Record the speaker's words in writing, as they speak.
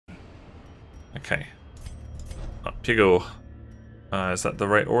Okay. Up you go. Is that the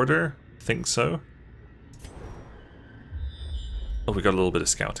right order? I think so. Oh, we got a little bit of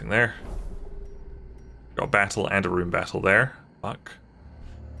scouting there. Got a battle and a room battle there. Fuck.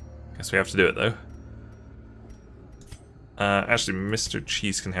 Guess we have to do it though. Actually, Mr.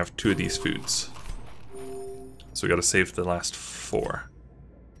 Cheese can have 2 of these foods. So we gotta save the last 4.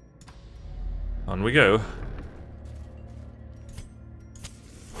 On we go.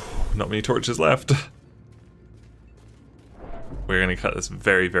 Not many torches left. We're gonna cut this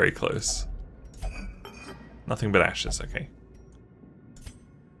very, very close. Nothing but ashes, okay.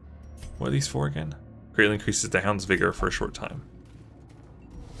 What are these for again? Greatly increases the hound's vigor for a short time.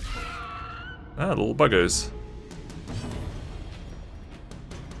 Ah, little buggos.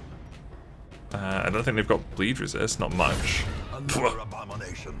 I don't think they've got bleed resist, not much. Another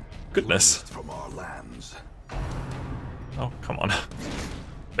abomination. Goodness. From our lands. Oh, come on.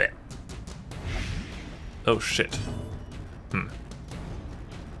 Blech. Oh shit. Might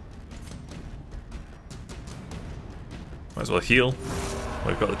as well heal.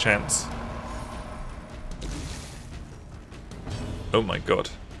 We've got the chance. Oh my god.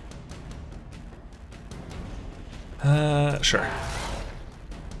 Sure.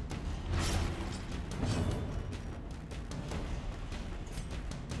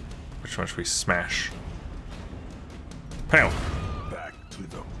 Which one should we smash? Pow! Back to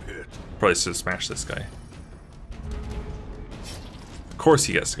the pit. Probably should smash this guy. Of course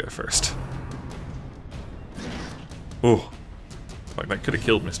he gets to go first. Oh. Like that could have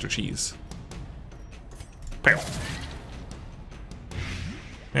killed Mr. Cheese. Pow!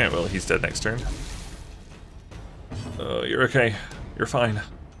 Yeah, well, he's dead next turn. You're okay. You're fine.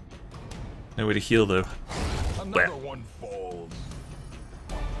 No way to heal, though. Another one falls.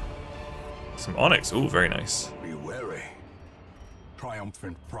 Some onyx. Ooh, very nice. Be wary.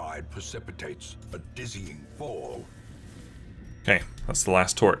 Triumphant pride precipitates a dizzying fall. Okay, that's the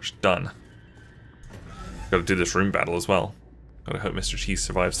last torch. Done. Gotta do this room battle as well. Gotta hope Mr. Cheese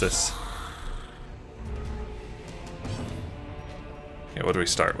survives this. Okay, what do we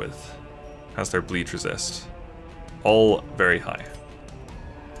start with? How's their bleed resist? All very high.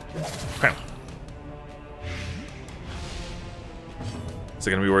 Wow. Is it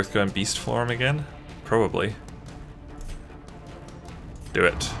gonna be worth going beast form again? Probably. Do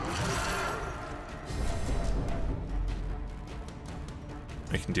it.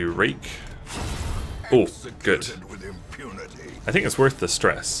 We can do rake. Oh, good. With impunity. I think it's worth the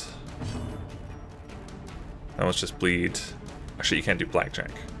stress. That one's just bleed. Actually, you can't do blackjack.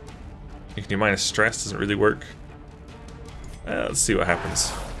 You can do minus stress, doesn't really work. Let's see what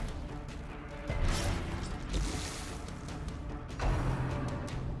happens.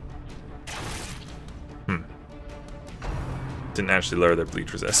 Didn't actually lower their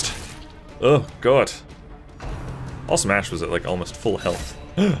bleed resist. Oh, God. Also, Ash was at like almost full health.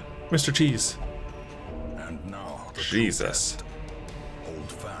 Mr. Cheese. And now the Jesus.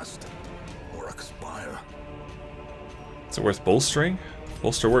 hold fast or expire. Is it worth bolstering?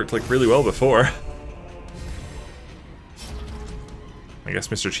 Bolster worked like really well before. I guess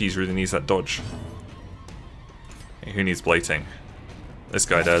Mr. Cheese really needs that dodge. Hey, who needs blighting? This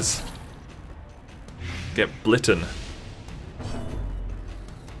guy does. Get blitten.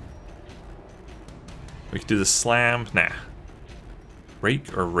 We could do the slam. Nah.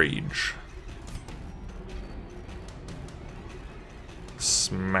 Rake or rage?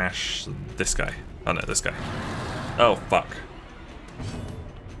 Smash this guy. Oh no, this guy. Oh fuck.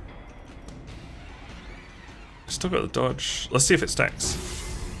 Still got the dodge. Let's see if it stacks.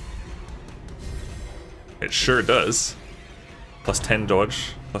 It sure does. Plus 10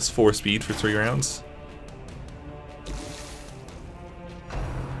 dodge, plus 4 speed for 3 rounds.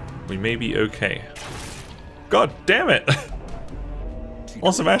 We may be okay. God damn it!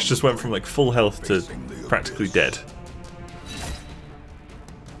 Awesome Ash just went from like full health to practically dead.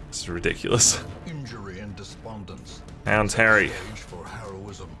 This is ridiculous. Injury and despondence. Hound's Harry. Age for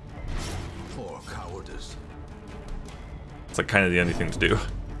heroism or cowardice. It's like kind of the only thing to do.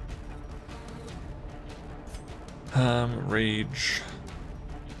 Rage.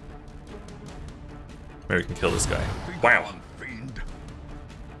 Maybe we can kill this guy. Wow.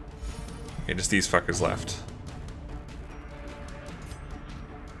 Okay, just these fuckers left.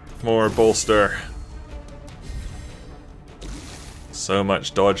 More bolster. So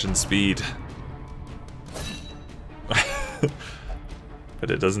much dodge and speed. But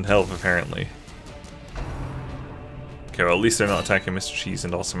it doesn't help, apparently. Okay, well at least they're not attacking Mr. Cheese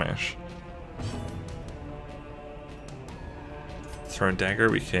and Awesome Ash. Thrown dagger,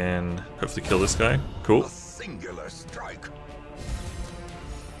 we can hopefully kill this guy. Cool. A singular strike.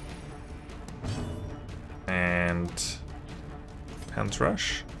 And Hands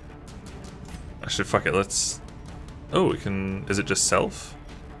Rush. Actually, fuck it, let's... Oh, we can... Is it just self?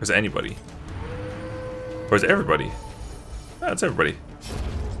 Or is it anybody? Or is it everybody? Ah, it's everybody.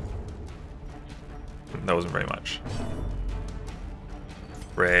 That wasn't very much.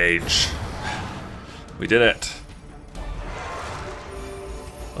 Rage. We did it.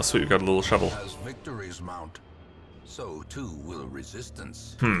 Oh sweet, we got a little shovel. As victories mount, so too will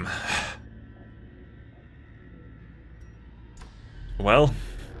resistance. Well,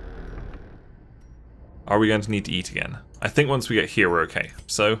 are we going to need to eat again? I think once we get here we're okay.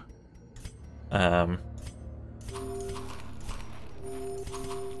 So, there.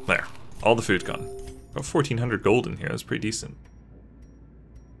 All the food gone. Got 1400 gold in here, that's pretty decent.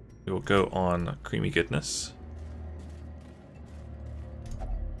 We will go on Creamy Goodness.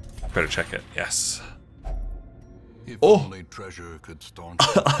 Better check it, yes. If only treasure could staunch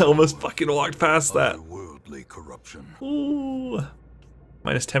I almost fucking walked past that. worldly corruption. Ooh.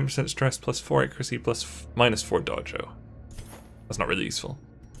 Minus 10% stress, plus 4 accuracy, plus minus 4 dodge. Oh. That's not really useful.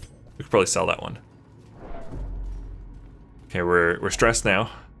 We could probably sell that one. Okay, we're stressed now.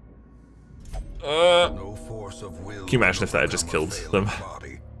 No force of will. Can you imagine if that had just killed them?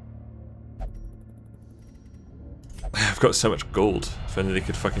 I've got so much gold. If only they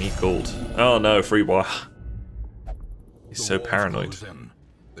could fucking eat gold. Oh no, Freebois. He's so paranoid.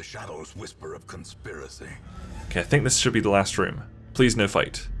 The shadows whisper of conspiracy. Okay, I think this should be the last room. Please no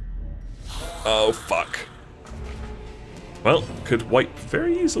fight. Oh fuck. Well, could wipe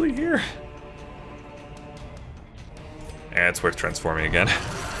very easily here. Yeah, it's worth transforming again.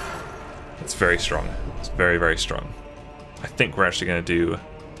 It's very strong. It's very, very strong. I think we're actually gonna do...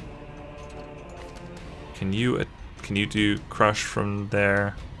 Can you do crush from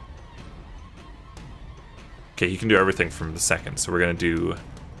there? Okay, you can do everything from the second, so we're gonna do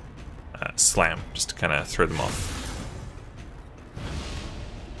slam, just to kind of throw them off.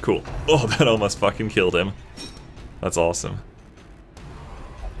 Cool. Oh, that almost fucking killed him. That's awesome.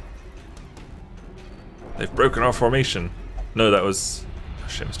 They've broken our formation. No, that was... Oh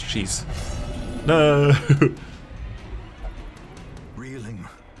shit, Mr. Cheese. No! Reeling,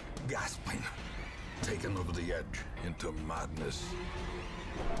 gasping, taken over the edge into madness.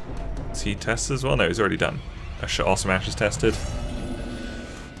 Is he tested as well? No, he's already done. Awesome Ash is tested.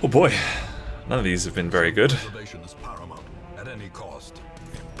 Oh boy, none of these have been very good. Preservation is paramount at any cost.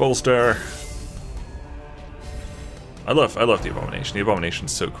 Bolster. I love the Abomination. The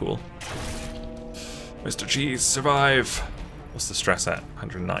Abomination's so cool. Mr. Cheese, survive! What's the stress at?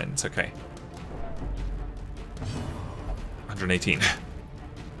 109, it's okay. 118.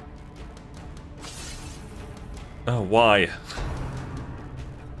 Oh, why?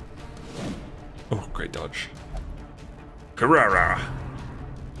 Oh, great dodge. Carrara!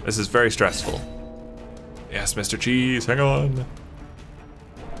 This is very stressful. Yes, Mr. Cheese, hang on!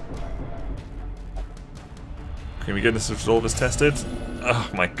 Creamy Goodness of all of us tested. Oh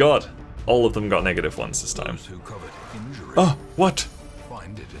my god! All of them got negative ones this time. Oh, what?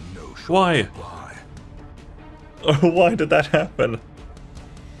 Find it in no short Why? supply. Oh, why did that happen?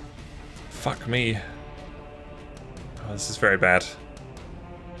 Fuck me. Oh, this is very bad.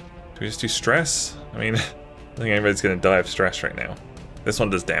 Do we just do stress? I mean, I don't think anybody's gonna die of stress right now. This one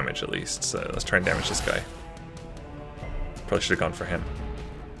does damage at least, so let's try and damage this guy. Probably should have gone for him.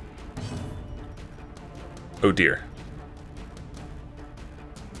 Oh dear.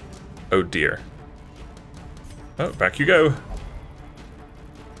 Oh dear. Oh, back you go.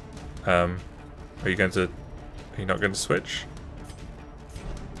 Are you going to... Are you not going to switch?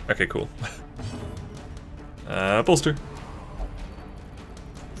 Okay, cool. Bolster.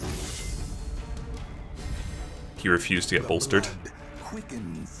 He refused to get bolstered.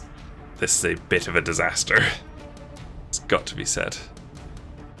 This is a bit of a disaster. It's got to be said.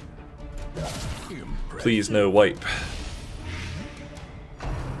 Please no wipe.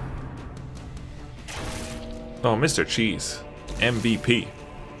 Oh, Mr. Cheese. MVP.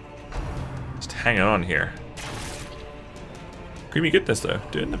 Just hanging on here. Creamy Goodness, though.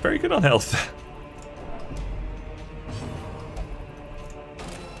 Doing very good on health.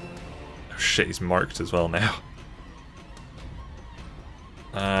 Oh shit, he's marked as well now.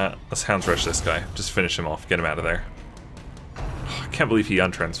 Let's Hounds Rush this guy. Just finish him off. Get him out of there. Oh, I can't believe he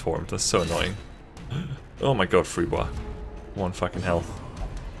untransformed. That's so annoying. Oh my god, Freebois. 1 fucking health.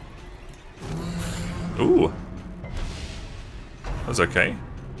 Ooh. That was okay.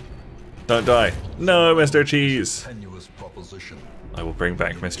 Don't die. No, Mr. Cheese! I will bring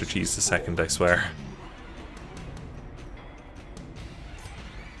back Mr. Cheese the second, I swear.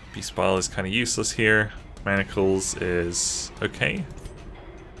 Beast Bile is kind of useless here. Manacles is okay.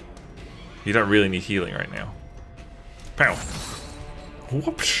 You don't really need healing right now. Pow!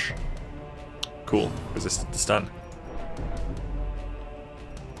 Whoopsh! Cool. Resisted the stun.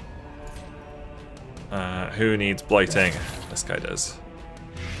 Who needs blighting? This guy does.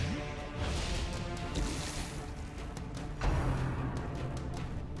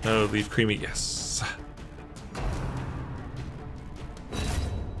 No, leave creamy. Yes.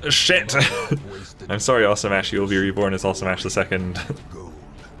 Shit! I'm sorry, Awesome Ash. You will be reborn as Awesome Ash the Second.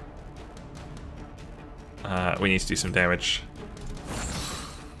 We need to do some damage.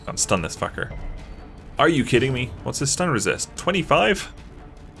 Can't stun this fucker. Are you kidding me? What's his stun resist? 25?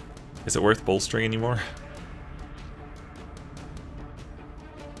 Is it worth bolstering anymore?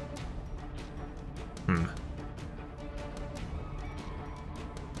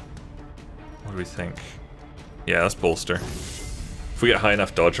 What do we think? Yeah, let's bolster. If we get high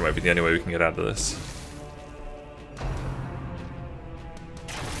enough dodge, it might be the only way we can get out of this.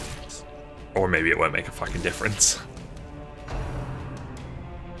 Or maybe it won't make a fucking difference.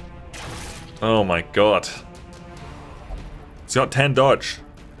 Oh my god. He's got 10 dodge.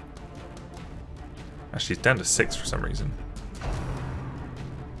 Actually, he's down to 6 for some reason.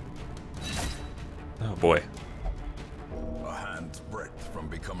 Oh boy. A hand's breadth from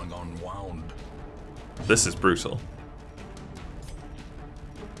becoming unwound. This is brutal.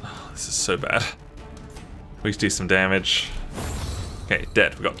 Oh, this is so bad. We should do some damage. Okay,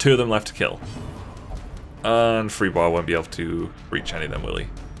 dead. We've got 2 of them left to kill. And Freebar won't be able to reach any of them, will he?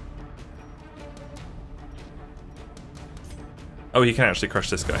 Oh, he can actually crush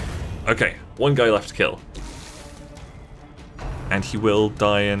this guy. Okay, 1 guy left to kill. And he will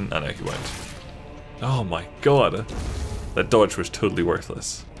die in... Oh no, he won't. Oh my god. That dodge was totally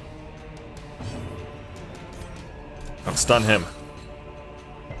worthless. I'll stun him.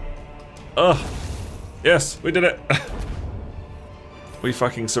 Oh! Yes, we did it! We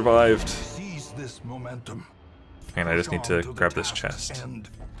fucking survived. Seize this momentum. And I just need to grab this chest.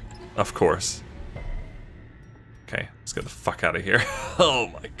 Of course. Okay, let's get the fuck out of here.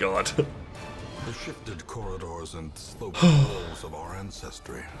 Oh my god. The shifted corridors and sloped walls of our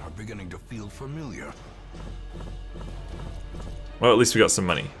ancestry are beginning to feel familiar. Well, at least we got some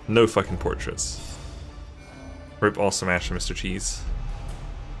money. No fucking portraits. Rip Awesome Ash and Mr. Cheese.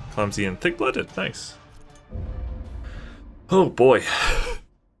 Clumsy and thick-blooded. Nice. Oh boy.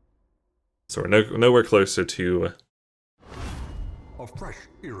 So we're nowhere closer to... A fresh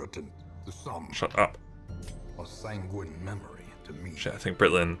irritant to some. Shut up. A sanguine memory to me. Shit, I think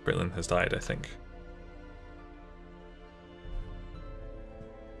Britlin has died, I think.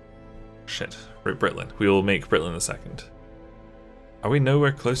 Shit, Rip Britlin. We will make Britlin the second. Are we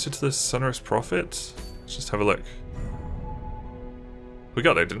nowhere closer to the Sonorous Prophet? Let's just have a look. We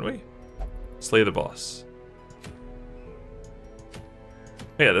got there, didn't we? Slay the boss.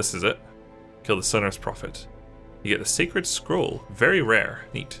 Yeah, this is it. Kill the Sonorous Prophet. You get the Sacred Scroll. Very rare.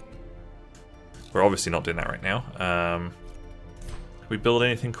 Neat. We're obviously not doing that right now. Have we built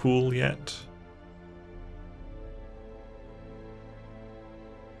anything cool yet?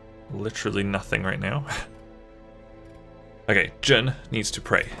 Literally nothing right now. Okay, Jon needs to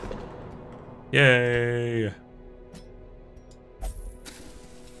pray. Yay!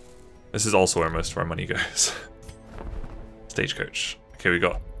 This is also where most of our money goes. Stagecoach. Okay, we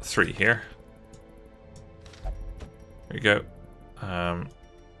got 3 here. There we go.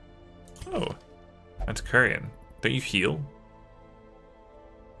 Oh, Antiquarian. Don't you heal?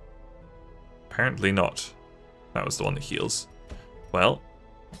 Apparently not. That was the one that heals. Well,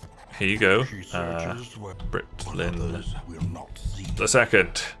 here you go. Britlin the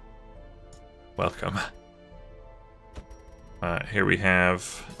second. Welcome. Here we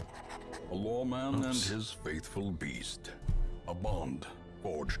have... A lawman and his faithful beast. A bond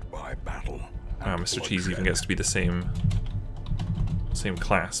forged by battle. Mr. Cheese even gets to be the same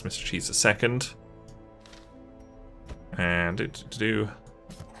class. Mr. Cheese the second. And to do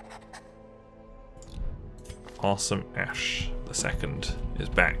Awesome Ash the second is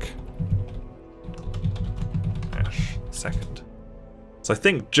back. Ash the second. So I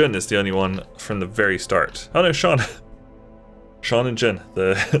think Jon is the only one from the very start. Oh no, Sean. Sean and Jon,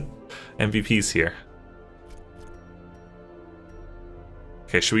 the MVPs here.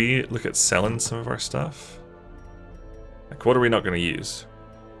 Okay, should we look at selling some of our stuff? Like, what are we not going to use?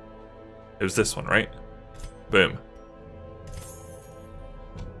 It was this one, right? Boom.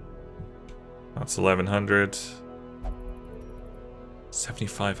 That's 1100.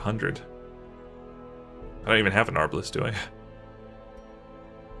 7500. I don't even have an Arbalest, do I?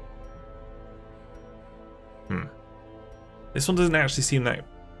 This one doesn't actually seem that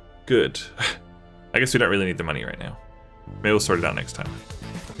good. I guess we don't really need the money right now. Maybe we'll sort it out next time.